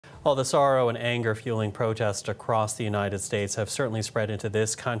Well, the sorrow and anger fueling protests across the United States have certainly spread into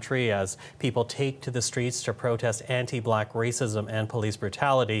this country as people take to the streets to protest anti-black racism and police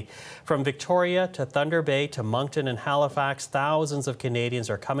brutality. From Victoria to Thunder Bay to Moncton and Halifax, thousands of Canadians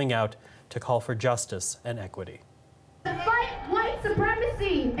are coming out to call for justice and equity. To fight white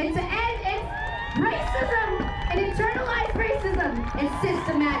supremacy and to end its racism and internalized racism and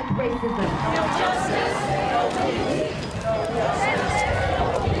systematic racism. No justice, no peace. No justice,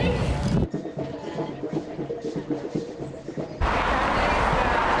 no peace.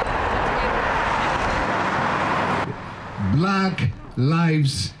 Black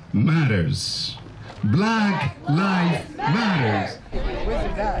Lives Matters. Black Lives Matters. No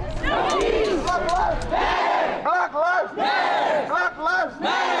peace. Black Lives Matter. Black Lives Matter. Black Lives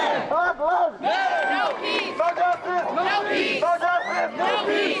Matter. Black Lives Matter. No peace. No justice. No peace. No justice. No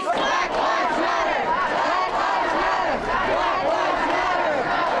peace. Black lives matter. Black lives matter. Black lives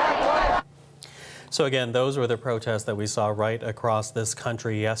matter. So again, those were the protests that we saw right across this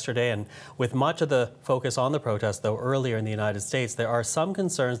country yesterday. And with much of the focus on the protests, though, earlier in the United States, there are some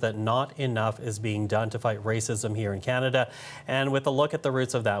concerns that not enough is being done to fight racism here in Canada. And with a look at the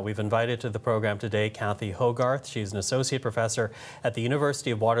roots of that, we've invited to the program today Kathy Hogarth. She's an associate professor at the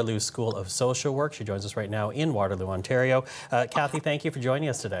University of Waterloo School of Social Work. She joins us right now in Waterloo, Ontario. Kathy, thank you for joining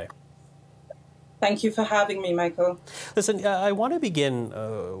us today. Thank you for having me, Michael. Listen, I want to begin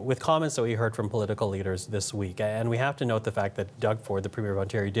with comments that we heard from political leaders this week. And we have to note the fact that Doug Ford, the Premier of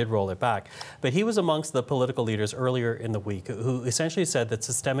Ontario, did roll it back. But he was amongst the political leaders earlier in the week who essentially said that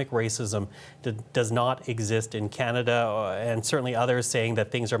systemic racism does not exist in Canada, and certainly others saying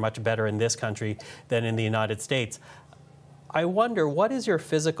that things are much better in this country than in the United States. I wonder, what is your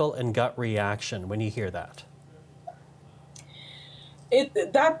physical and gut reaction when you hear that?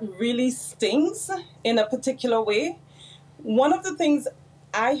 That really stings in a particular way. One of the things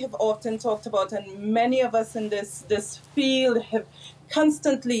I have often talked about, and many of us in this field have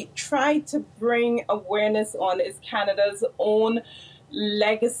constantly tried to bring awareness on, is Canada's own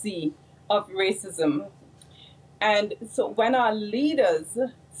legacy of racism. And so when our leaders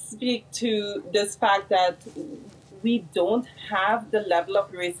speak to this fact that we don't have the level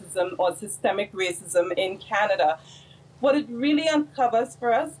of racism or systemic racism in Canada, what it really uncovers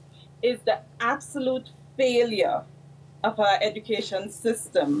for us is the absolute failure of our education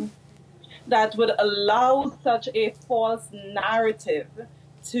system that would allow such a false narrative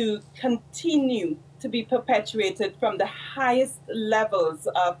to continue to be perpetuated from the highest levels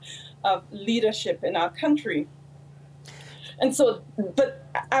of leadership in our country. And so, but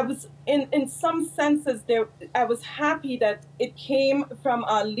I was, in some senses, I was happy that it came from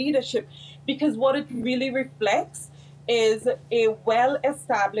our leadership, because what it really reflects is a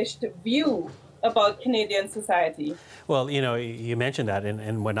well-established view about Canadian society. Well, you know, you mentioned that,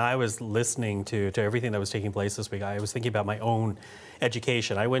 and when I was listening to everything that was taking place this week, I was thinking about my own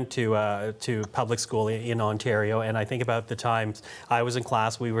education. I went to public school in Ontario, and I think about the times I was in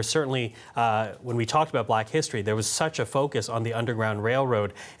class. We were certainly, when we talked about Black history, there was such a focus on the Underground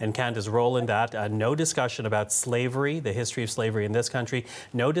Railroad and Canada's role in that. No discussion about slavery, the history of slavery in this country.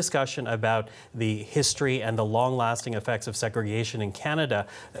 No discussion about the history and the long-lasting effects of segregation in Canada.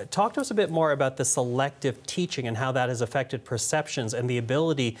 Talk to us a bit more about the selective teaching and how that has affected perceptions and the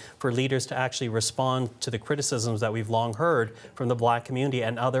ability for leaders to actually respond to the criticisms that we've long heard from the Black community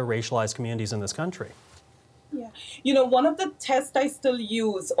and other racialized communities in this country. Yeah, you know, one of the tests I still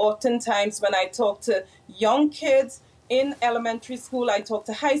use oftentimes when I talk to young kids in elementary school, I talk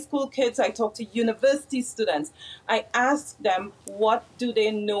to high school kids, I talk to university students, I ask them, what do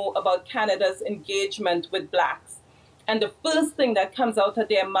they know about Canada's engagement with Blacks? And the first thing that comes out of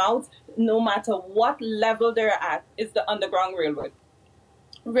their mouths, no matter what level they're at, is the Underground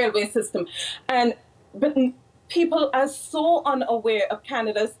Railway system. But people are so unaware of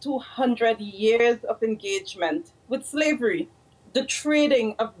Canada's 200 years of engagement with slavery, the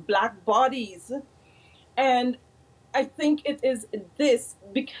trading of Black bodies. And I think it is this,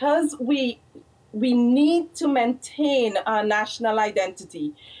 because we need to maintain our national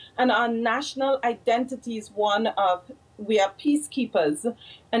identity. And our national identity is one of, we are peacekeepers,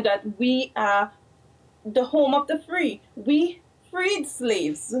 and that we are the home of the free. We freed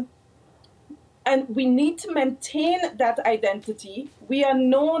slaves. And we need to maintain that identity. We are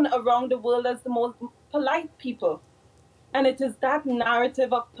known around the world as the most polite people. And it is that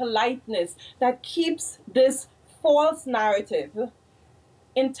narrative of politeness that keeps this false narrative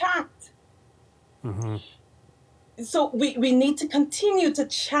intact. Mm-hmm. So we need to continue to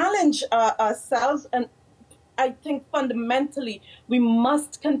challenge ourselves. And I think fundamentally, we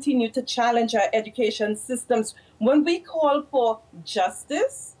must continue to challenge our education systems. When we call for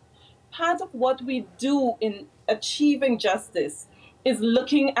justice, part of what we do in achieving justice is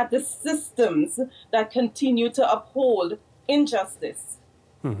looking at the systems that continue to uphold injustice.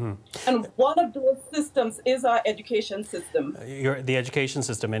 Mm-hmm. And one of those systems is our education system. The education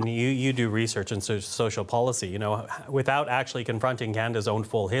system, and you do research in social policy, you know, without actually confronting Canada's own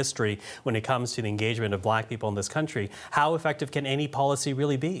full history when it comes to the engagement of Black people in this country, how effective can any policy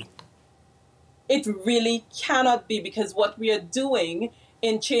really be? It really cannot be, because what we are doing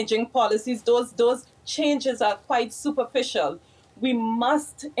in changing policies, those changes are quite superficial. We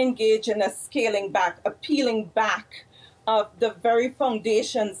must engage in a scaling back, a peeling back of the very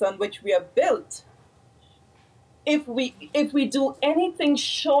foundations on which we are built. If we do anything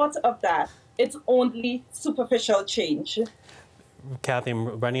short of that, it's only superficial change. Kathy,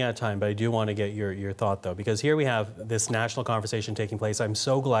 I'm running out of time, but I do want to get your thought, though, because here we have this national conversation taking place. I'm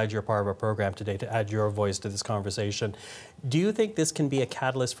so glad you're part of our program today to add your voice to this conversation. Do you think this can be a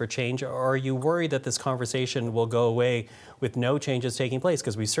catalyst for change, or are you worried that this conversation will go away with no changes taking place?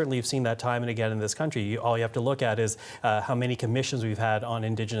 Because we certainly have seen that time and again in this country. All you have to look at is how many commissions we've had on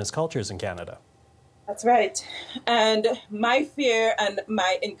Indigenous cultures in Canada. That's right. And my fear and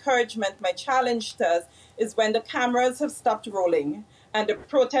my encouragement, my challenge to us is when the cameras have stopped rolling and the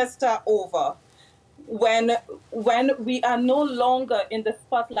protests are over, when we are no longer in the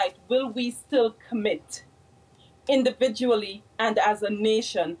spotlight, will we still commit individually and as a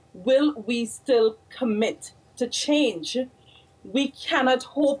nation? Will we still commit to change? We cannot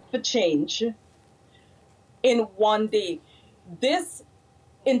hope for change in one day. This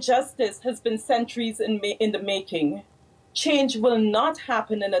injustice has been centuries in the making. Change will not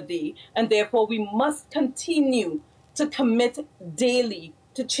happen in a day, and therefore we must continue to commit daily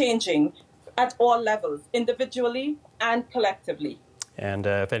to changing at all levels, individually and collectively. And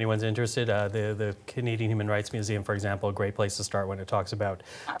if anyone's interested, the Canadian Human Rights Museum, for example, a great place to start when it talks about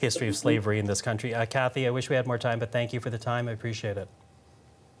history of slavery in this country. Kathy, I wish we had more time, but thank you for the time. I appreciate it.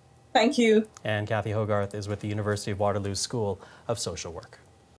 Thank you. And Kathy Hogarth is with the University of Waterloo School of Social Work.